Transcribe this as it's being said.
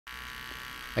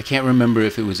I can't remember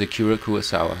if it was Akira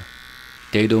Kurosawa,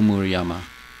 Daido Murayama,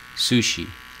 sushi,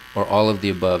 or all of the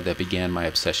above that began my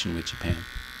obsession with Japan.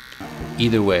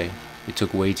 Either way, it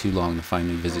took way too long to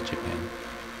finally visit Japan,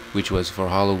 which was for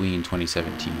Halloween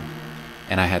 2017,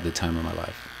 and I had the time of my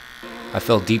life. I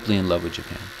fell deeply in love with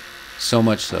Japan, so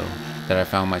much so that I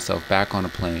found myself back on a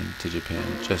plane to Japan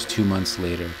just 2 months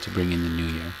later to bring in the new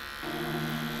year.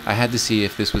 I had to see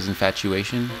if this was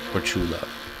infatuation or true love.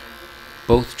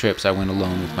 Both trips I went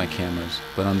alone with my cameras,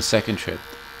 but on the second trip,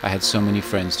 I had so many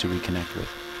friends to reconnect with.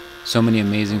 So many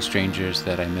amazing strangers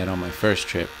that I met on my first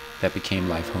trip that became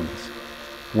life homies.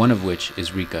 One of which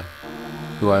is Rika,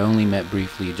 who I only met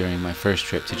briefly during my first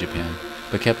trip to Japan,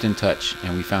 but kept in touch,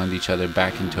 and we found each other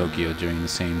back in Tokyo during the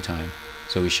same time,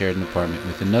 so we shared an apartment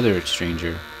with another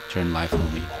stranger turned life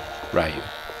homie, Ryu.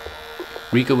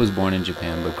 Rika was born in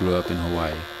Japan but grew up in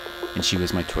Hawaii, and she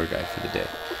was my tour guide for the day.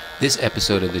 This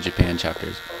episode of the Japan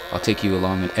Chapters, I'll take you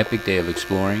along an epic day of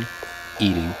exploring,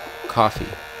 eating, coffee,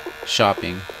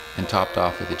 shopping, and topped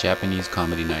off with a Japanese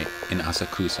comedy night in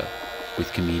Asakusa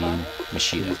with comedian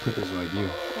Meshida. Just put this like you.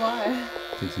 Why?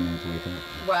 Takes a minute to wake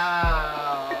up.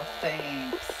 Wow,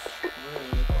 thanks.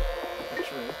 Rude.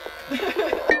 That's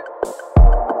rude.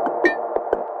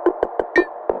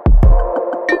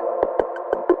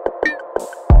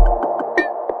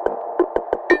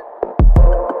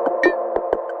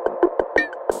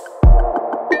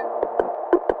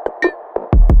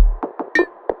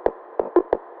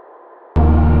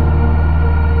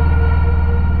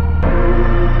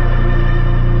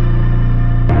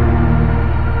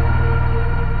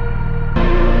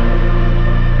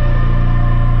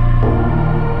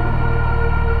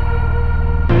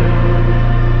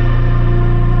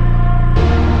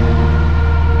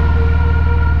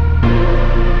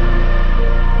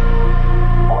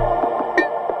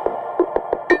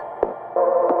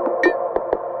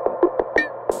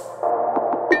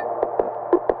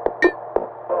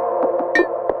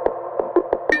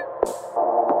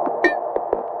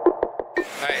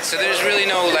 So there's really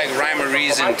no like rhyme or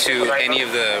reason to any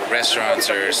of the restaurants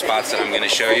or spots that I'm going to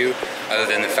show you, other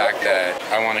than the fact that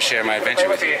I want to share my adventure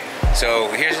with you. So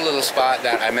here's a little spot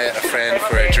that I met a friend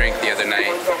for a drink the other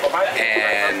night,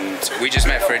 and we just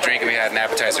met for a drink and we had an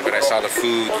appetizer, but I saw the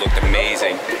food looked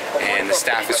amazing and the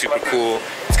staff is super cool.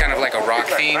 It's kind of like a rock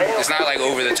theme. It's not like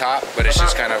over the top, but it's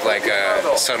just kind of like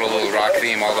a subtle little rock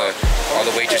theme. All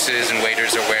the waitresses and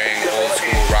waiters are wearing old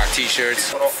school rock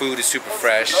t-shirts. The food is super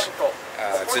fresh.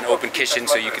 It's an open kitchen,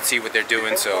 so you can see what they're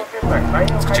doing, so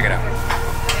let's go check it out.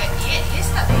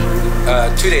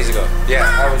 2 days ago. Yeah,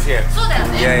 I was here.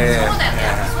 Yeah.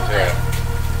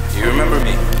 You remember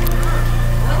me?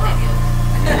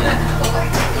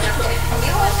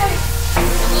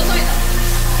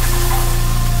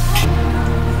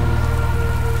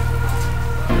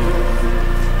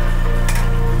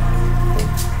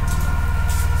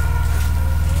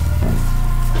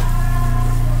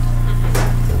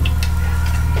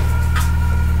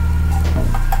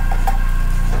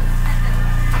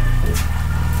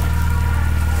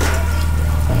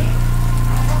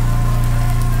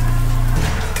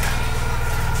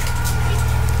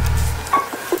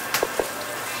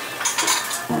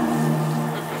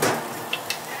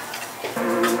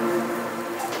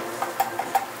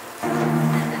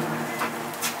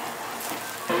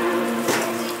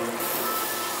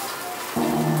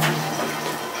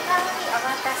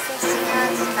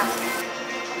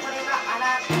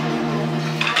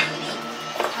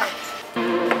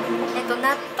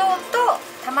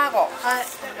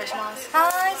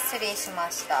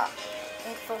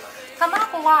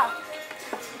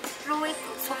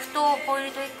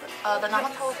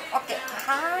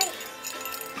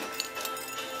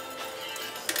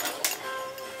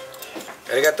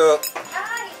 Arigato.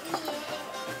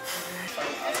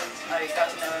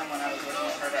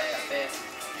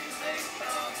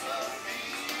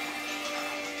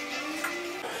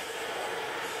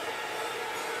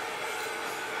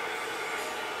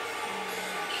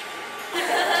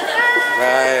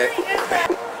 Right.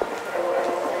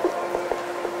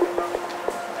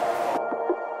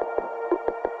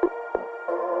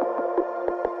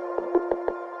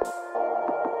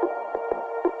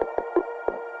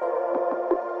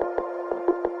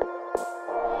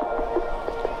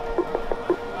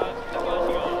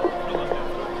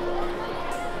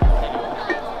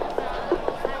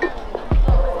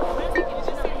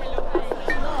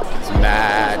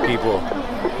 Mad people.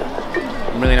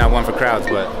 I'm really not one for crowds,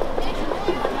 but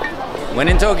when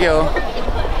in Tokyo. The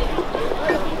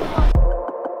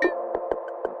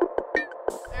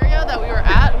area that we were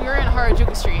at, we were in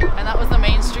Harajuku Street, and that was the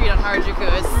main street on Harajuku. Harajuku.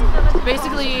 It's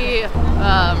basically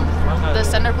the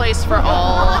center place for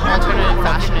all alternative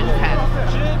fashion in Japan.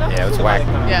 Yeah, it's whack.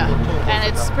 Yeah, and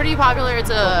it's pretty popular. It's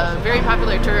a very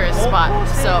popular tourist spot.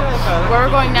 So where we're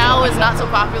going now is not so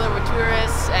popular with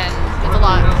tourists, and it's a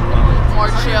lot more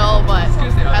chill, but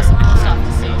it has some cool stuff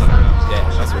to see. So. Yeah,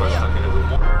 that's what I'm talking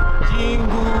about.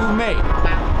 Jingumae.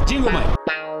 Jingumae.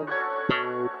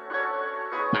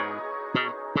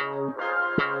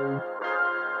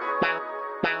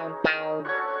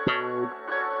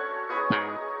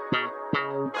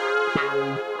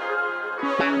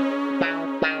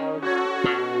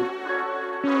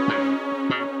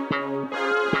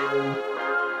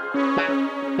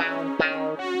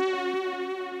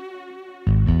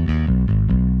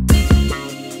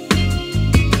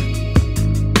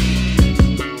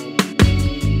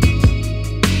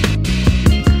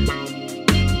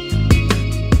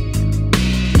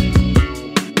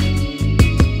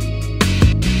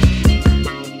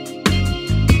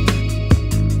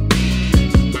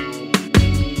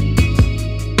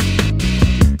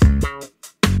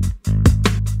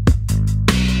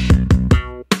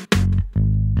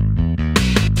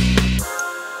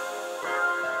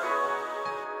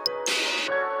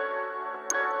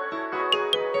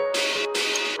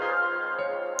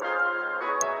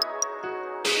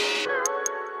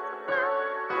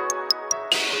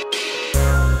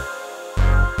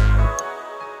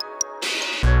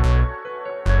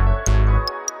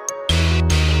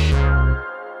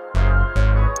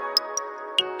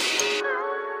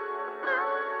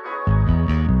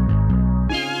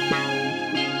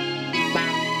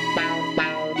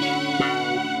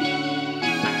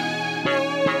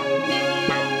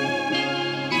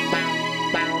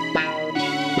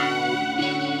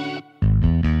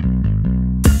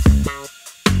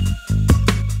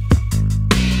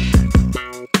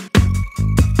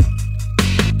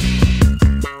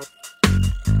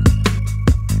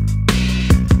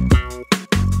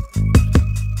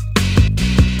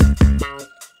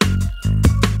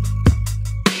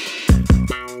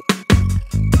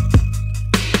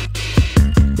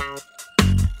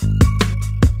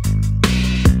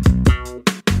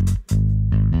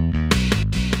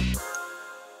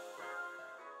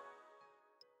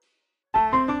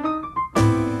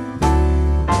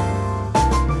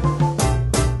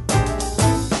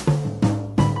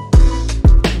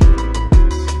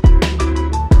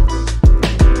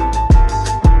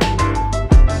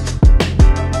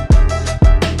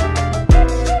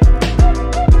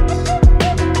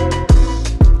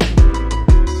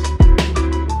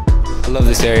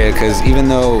 This area because even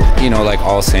though, you know, like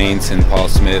All Saints and Paul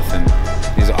Smith, and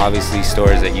these are obviously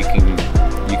stores that you can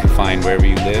find wherever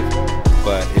you live,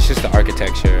 but it's just the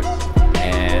architecture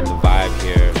and the vibe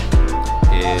here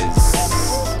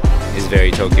is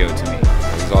very Tokyo to me.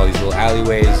 There's all these little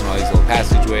alleyways and all these little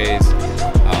passageways.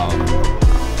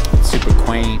 It's super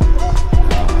quaint.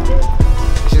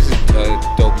 It's just a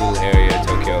dope little area of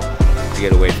Tokyo to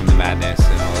get away from the madness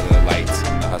and all the lights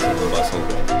and the hustle and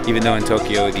bustle. Even though in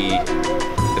Tokyo the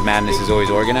madness is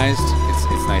always organized,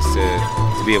 it's nice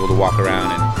to be able to walk around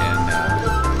and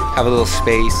have a little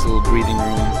space, a little breathing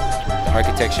room. The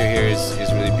architecture here is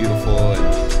really beautiful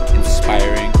and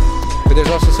inspiring. But there's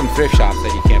also some thrift shops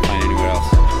that you can't find anywhere else.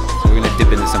 So we're gonna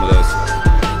dip into some of those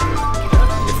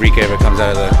if Rika ever comes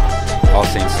out of the All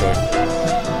Saints store.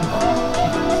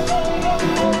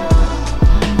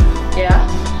 Yeah?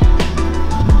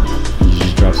 Did you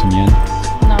just drop some yen?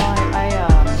 No,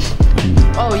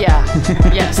 oh yeah.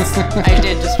 Yes, I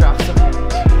did just drop some.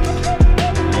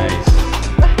 Nice.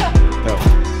 Oh.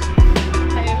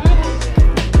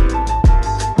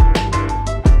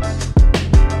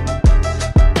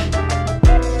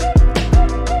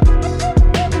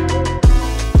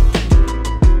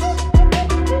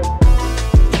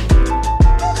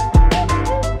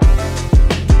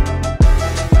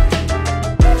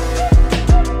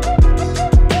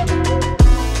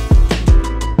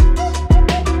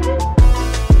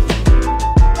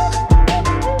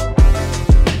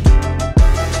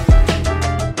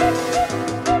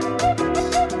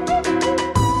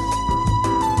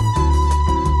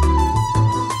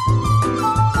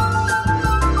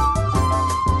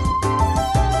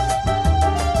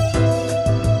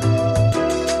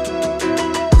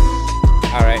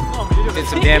 Did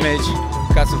some damage,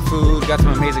 got some food, got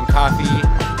some amazing coffee,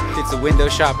 did some window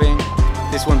shopping.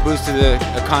 This one boosted the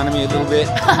economy a little bit.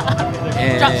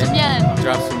 And Drop some yen.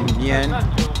 Dropped some yen.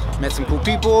 Met some cool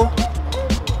people.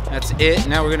 That's it.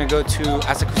 Now we're gonna go to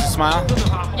Asakusa Smile.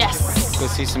 Yes. Go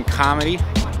see some comedy.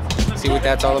 See what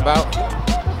that's all about.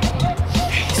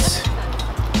 Peace.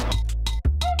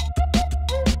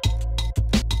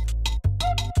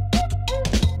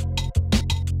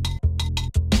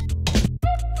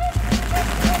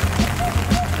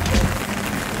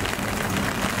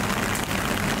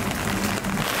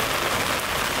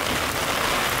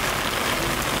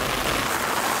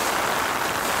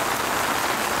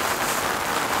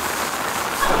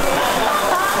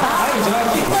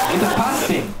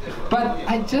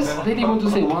 I just really want to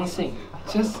say one thing.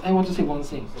 I want to say one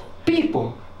thing.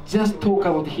 People just talk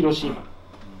about Hiroshima.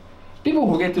 People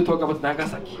forget to talk about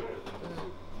Nagasaki.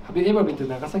 Have you ever been to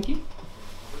Nagasaki?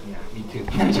 Yeah, me too.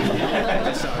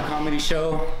 It's a comedy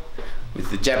show with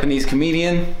the Japanese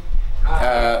comedian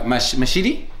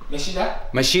Meshida.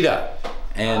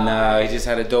 And he just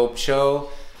had a dope show.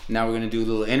 Now we're gonna do a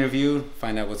little interview,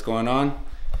 find out what's going on.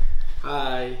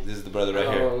 Hi. This is the brother right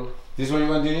Hello. here. This is where you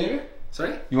want to do the interview?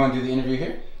 Sorry? You want to do the interview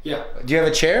here? Yeah. Do you have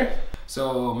a chair?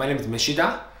 So my name is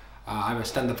Meshida. I'm a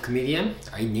stand-up comedian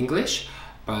in English,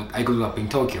 but I grew up in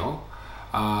Tokyo.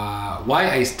 Why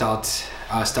I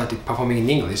started performing in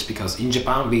English, because in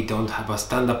Japan we don't have a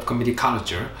stand-up comedy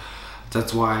culture.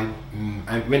 That's why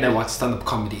when I watch stand-up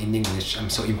comedy in English, I'm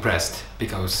so impressed,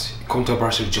 because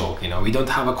controversial joke, you know, we don't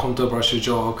have a controversial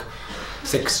joke,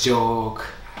 sex joke,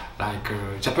 like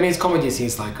Japanese comedy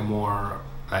seems like more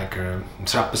like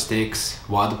slapsticks,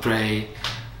 wordplay.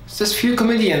 Just few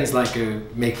comedians like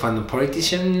make fun of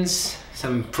politicians,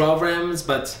 some problems,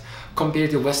 but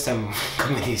compared to Western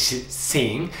comedy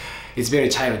scene, it's very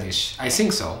childish. I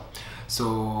think so.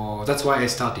 So that's why I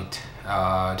started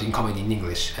doing comedy in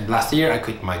English. And last year I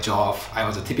quit my job. I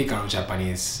was a typical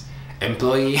Japanese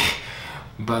employee,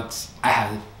 but I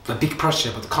had a big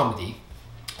pressure about comedy.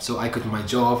 So I quit my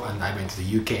job and I went to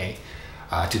the UK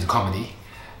to do comedy.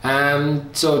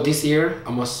 And so this year,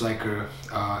 almost like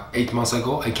 8 months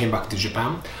ago, I came back to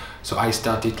Japan. So I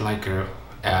started like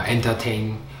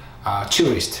entertain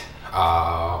tourists.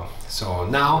 So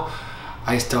now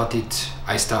I start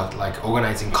like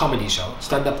organizing comedy show,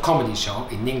 stand-up comedy show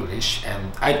in English,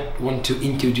 and I want to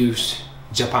introduce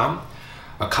Japan,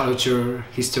 culture,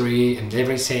 history, and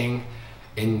everything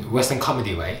in Western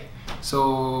comedy way.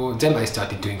 So then I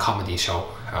started doing comedy show,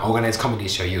 organized comedy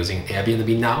show using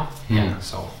Airbnb now. Yeah.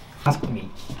 So ask me.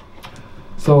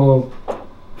 So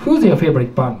who's your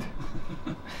favorite band?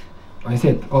 I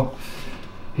said, oh,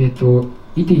 it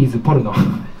is porno.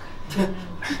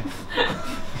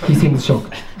 He seems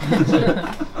shocked.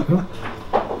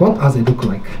 What does it look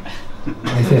like?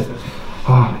 I said,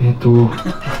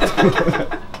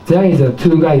 there is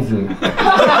two guys. And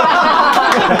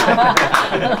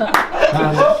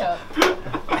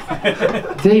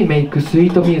they make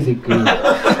sweet music.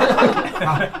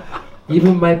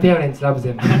 Even my parents love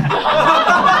them.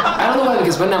 I don't know why,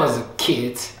 because when I was a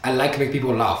kid, I like to make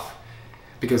people laugh,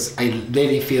 because I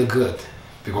really feel good.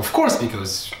 Of course,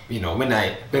 because you know,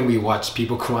 when we watch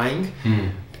people crying,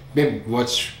 we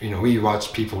watch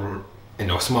people, you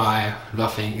know, smile,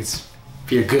 laughing. It's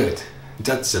feel good.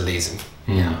 That's the reason.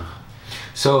 Yeah.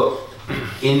 So,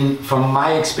 from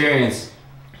my experience,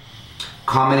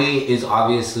 comedy is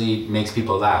obviously makes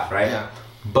people laugh, right? Yeah.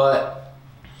 But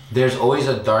there's always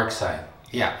a dark side.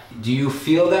 Yeah. Do you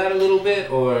feel that a little bit,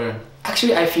 or?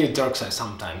 Actually, I feel dark side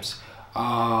sometimes.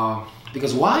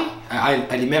 Because why?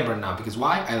 I remember now, because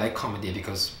why I like comedy,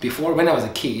 because before, when I was a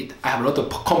kid, I have a lot of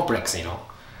complex, you know.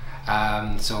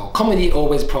 So comedy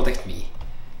always protect me.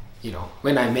 You know,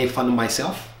 when I make fun of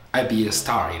myself, I be a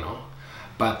star, you know.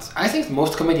 But I think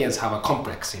most comedians have a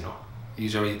complex, you know.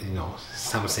 Usually, you know,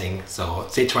 something, so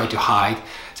they try to hide,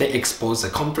 they expose the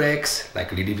complex,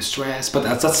 like relieve stress, but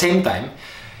at the same time,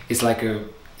 it's like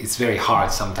it's very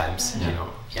hard sometimes, you know.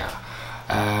 Yeah.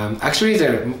 Actually,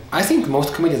 I think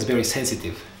most comedians are very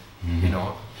sensitive, you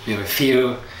know, they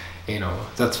feel, you know,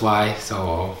 that's why.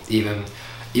 So even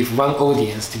if one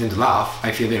audience didn't laugh,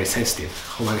 I feel very sensitive.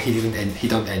 Or he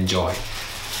don't enjoy.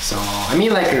 So I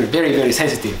mean, like very, very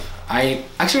sensitive. I'm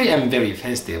very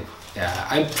sensitive. Yeah,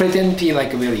 I pretend to be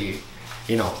like a very,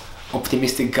 you know,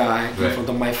 optimistic guy in front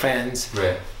of my friends.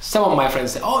 Right. Some of my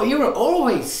friends say, "Oh, you're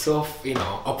always so, you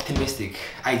know, optimistic."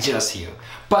 I just you,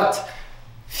 but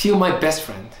few my best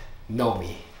friend know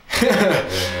me.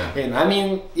 And I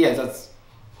mean, yeah,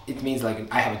 it means like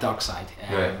I have a dark side,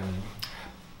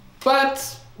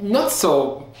 but not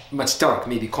so much dark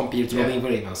maybe compared to Robin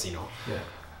Williams, you know.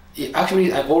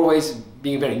 Actually, I've always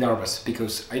been very nervous,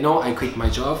 because I know I quit my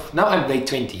job. Now I'm late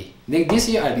 20. This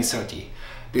year I'll be 30.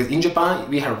 Because in Japan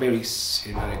we have very,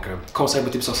 you know, like a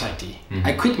conservative society.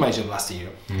 I quit my job last year,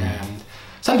 and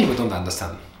some people don't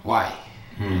understand why,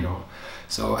 you know.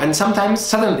 So, and sometimes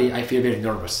suddenly I feel very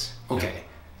nervous. Okay,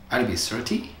 I'll be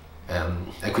 30,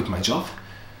 I quit my job.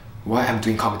 Why I'm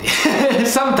doing comedy?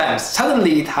 Sometimes,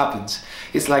 suddenly it happens.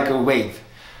 It's like a wave.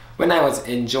 When I was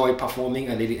enjoy performing,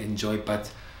 I really enjoy,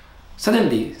 but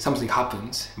suddenly something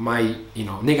happens. My, you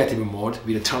know, negative mode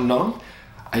will turn on.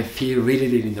 I feel really,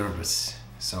 really nervous.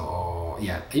 So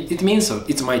yeah, it means so.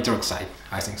 It's my dark side.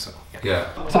 I think so. Yeah.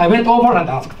 So I went over and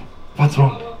asked, "What's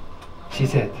wrong?" She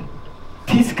said,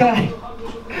 this guy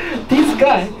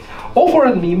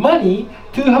offered me money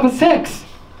to have sex.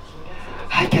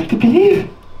 I can't believe.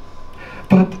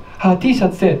 But her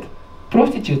t-shirt said,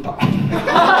 prostitute.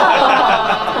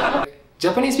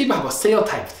 Japanese people have a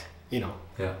stereotype, you know.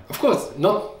 Yeah. Of course,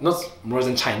 not more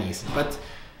than Chinese, but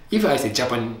if I say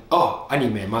Japan, oh,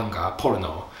 anime, manga,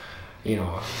 porno, you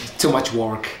know, too much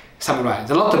work, samurai,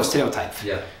 there's a lot of stereotype.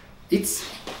 Yeah. It's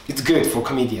good for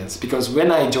comedians because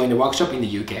when I joined the workshop in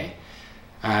the UK,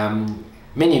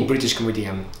 many British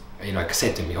comedians, you know,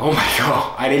 said to me, "Oh my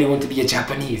God, I really want to be a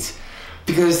Japanese,"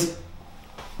 because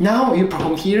now you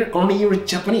perform here only you're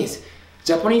Japanese.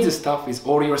 Japanese stuff is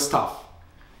all your stuff.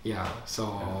 Yeah. So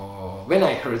when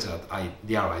I heard that, I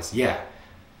realized, yeah,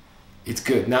 it's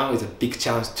good. Now it's a big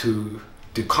chance to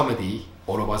do comedy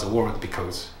all over the world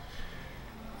because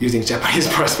using Japanese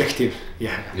perspective.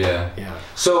 Yeah. Yeah. Yeah.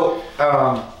 So,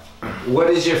 what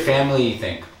does your family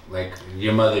think? Like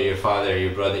your mother, your father,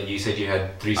 your brother. You said you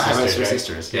had three sisters, I have three right?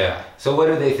 sisters. Yeah. So what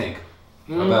do they think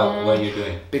about what you're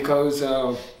doing? Because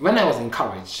when I was in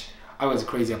college, I was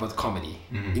crazy about comedy,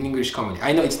 in English comedy.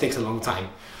 I know it takes a long time,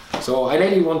 so I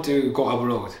really want to go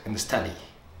abroad and study.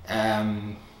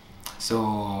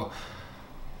 So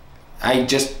I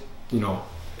just, you know,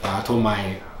 told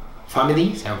my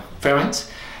family and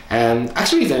parents, and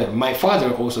actually my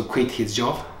father also quit his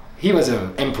job. He was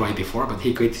an employee before, but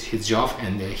he quit his job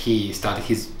and he started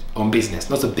his own business.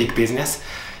 Not a big business.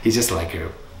 He's just like a,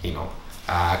 you know,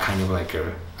 kind of like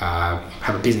a,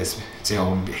 have a business,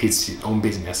 his own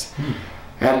business.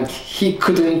 And he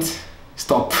couldn't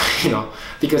stop, you know,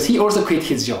 because he also quit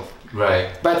his job. Right.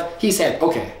 But he said,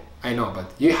 okay, I know,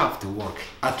 but you have to work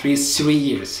at least 3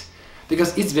 years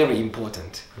because it's very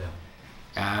important.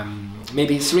 Yeah.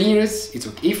 Maybe 3 years, it's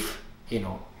okay. If, you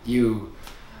know, you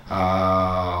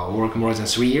work more than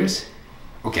 3 years,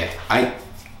 okay,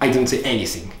 I don't say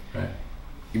anything. Right.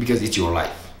 Because it's your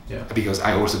life. Yeah. Because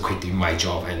I also quit my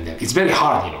job and it's very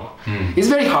hard, you know. It's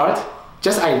very hard.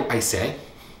 Just I said,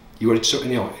 you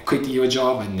know, quit your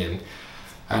job and then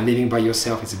living by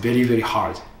yourself is very, very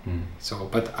hard. So,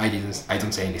 but I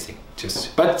don't say anything.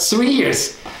 But 3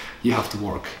 years, you have to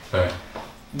work. Right.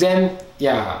 Then,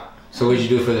 yeah. So what did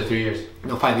you do for the 3 years?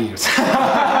 No, 5 years.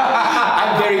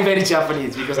 I'm very, very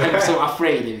Japanese because I'm so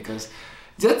afraid because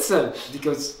that's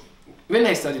because when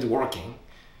I started working,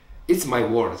 it's my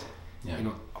world. Yeah. You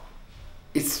know,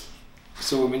 it's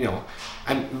so, you know,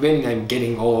 when I'm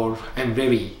getting old, I'm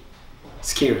very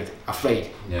scared,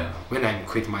 afraid. Yeah. When I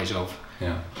quit my job.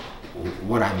 Yeah.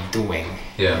 What I'm doing.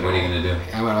 Yeah. What are you gonna do?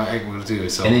 What I will do.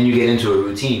 So. And then you get into a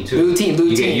routine too. Routine.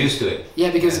 You get used to it.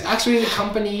 Yeah, because actually the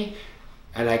company,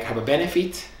 I like have a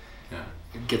benefit. Yeah.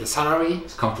 Get a salary.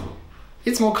 It's comfortable.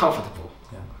 It's more comfortable.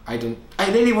 Yeah.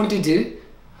 I really want to do,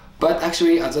 but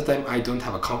actually at that time I didn't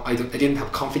have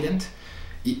confidence.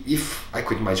 If I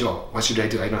quit my job, what should I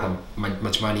do? I don't have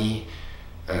much money.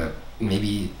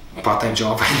 Maybe part-time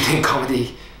job and then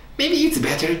comedy. Maybe it's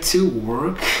better to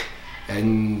work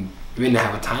and when I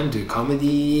have a time do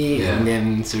comedy and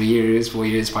then 3 years, 4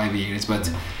 years, 5 years. But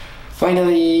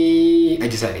finally I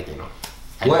decided, you know.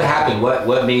 What happened?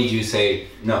 What made you say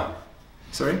no?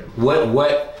 Sorry?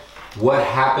 What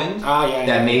happened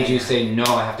that made you say no,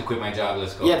 I have to quit my job,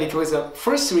 let's go? Yeah, because the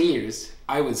first 3 years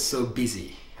I was so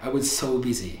busy.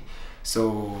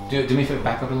 So Do me a favor,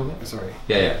 back up a little bit. Sorry.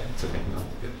 Yeah, it's okay. No,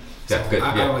 good. Yeah, so good.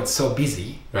 I was so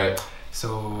busy. Right.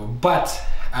 So, but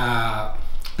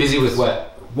busy with what?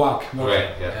 Work. Right.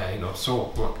 Yeah. You know,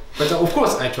 so work. But of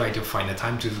course, I try to find the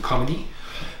time to do comedy.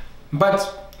 But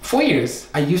 4 years,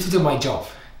 I used to do my job.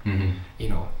 You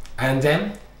know, and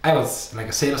then I was like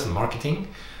a sales and marketing,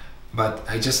 but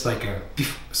I just like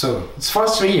so it's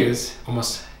first 3 years,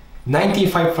 almost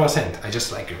 95%. I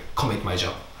just like commit my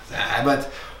job. But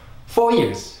 4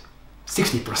 years,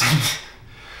 60%.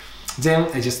 Then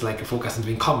I just like focus on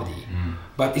doing comedy.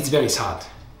 But it's very sad.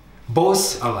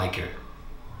 Both are like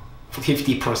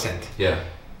 50%. Yeah.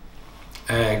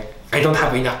 I don't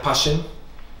have enough passion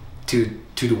to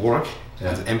the work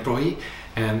as an employee,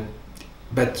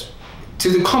 but to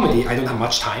the comedy I don't have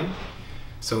much time.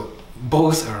 So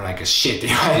both are like a shit.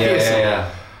 Yeah.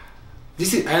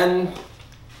 This is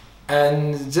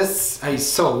and just I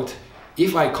thought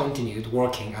if I continued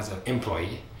working as an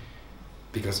employee,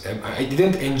 because I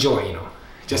didn't enjoy, you know,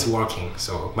 just working,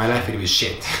 so my life will be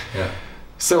shit. Yeah.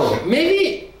 So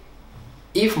maybe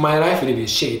if my life will be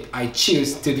shit, I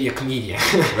choose to be a comedian.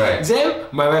 Right. Then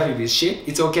my life will be shit.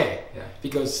 It's okay. Yeah.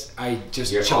 Because I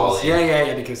just You're chose. all in.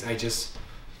 Yeah. Because I just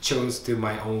chose to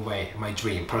my own way, my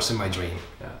dream, pursue my dream.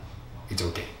 Yeah. It's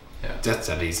okay. Yeah. That's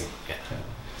the reason. Yeah.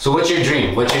 So what's your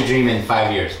dream? What's your dream in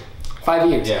 5 years? 5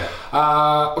 years.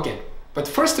 Yeah. Okay. But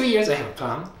first 3 years I have a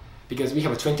plan because we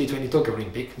have a 2020 Tokyo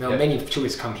Olympic. Now many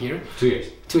tourists come here. 2 years.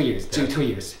 2 years, two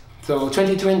years. So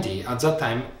 2020, at that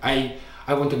time, I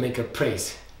want to make a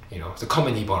place, you know, the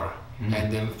comedy bar.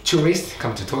 And then tourists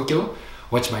come to Tokyo,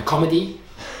 watch my comedy,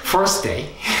 first day,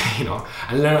 you know,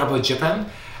 and learn about Japan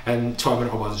and travel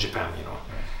about Japan, you know.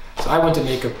 So I want to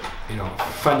make a, you know,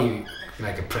 funny,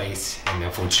 like a place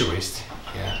and for tourists,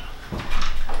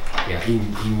 in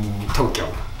Tokyo.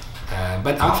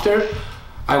 But after,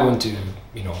 I want to,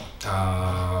 you know,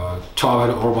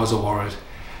 travel all over the world,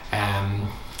 and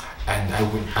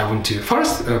I want to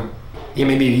first,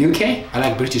 maybe UK. I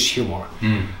like British humor,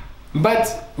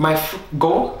 but my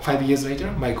goal 5 years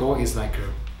later, my goal is like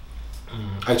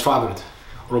I traveled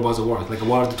all over the world, like a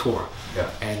world tour,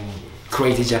 and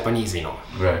create Japanese, you know,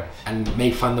 and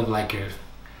make fun of like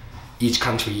each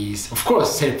country's, of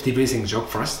course, self-depressing joke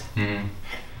first.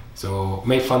 So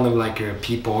make fun of like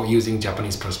people using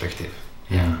Japanese perspective.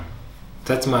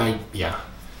 That's my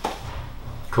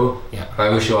Cool. Yeah. I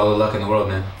wish you all the luck in the world,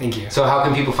 man. Thank you. So how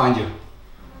can people find you?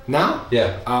 Now?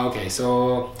 Yeah. Okay,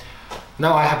 so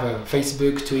now I have a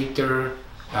Facebook, Twitter,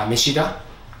 Meshida.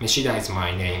 Meshida is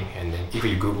my name, and then if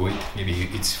you Google it, maybe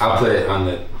it's. I'll put it on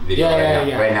the video right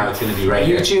now. Right now, it's gonna be right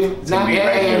here. YouTube. It's gonna be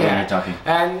right here when you're talking.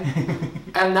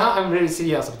 And now I'm really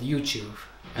serious of the YouTube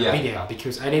video,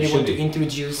 because I really want to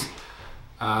introduce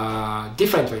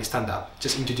different way stand up.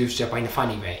 Just introduce Japan in a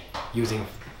funny way using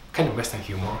kind of Western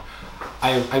humor.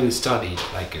 I will study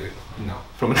like you know,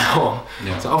 from now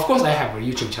on. So of course I have a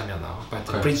YouTube channel now, but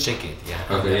please check it.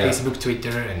 Facebook,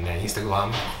 Twitter, and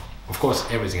Instagram. Of course,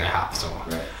 everything I have. So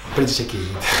please check it.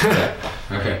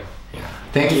 Okay.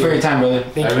 Thank you for your time, brother.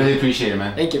 I really appreciate it,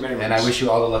 man. Thank you very much. And I wish you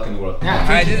all the luck in the world.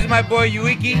 Alright, this is my boy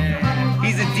Yoyogi.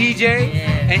 He's a DJ,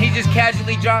 and he just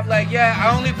casually dropped like,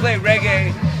 I only play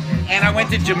reggae, and I went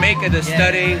to Jamaica to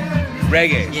study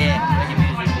reggae.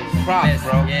 Props,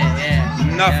 bro.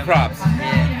 Enough props.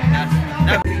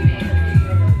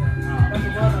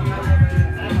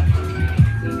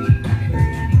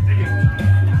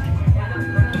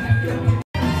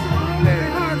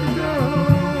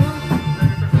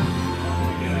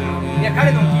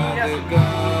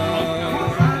 Yeah,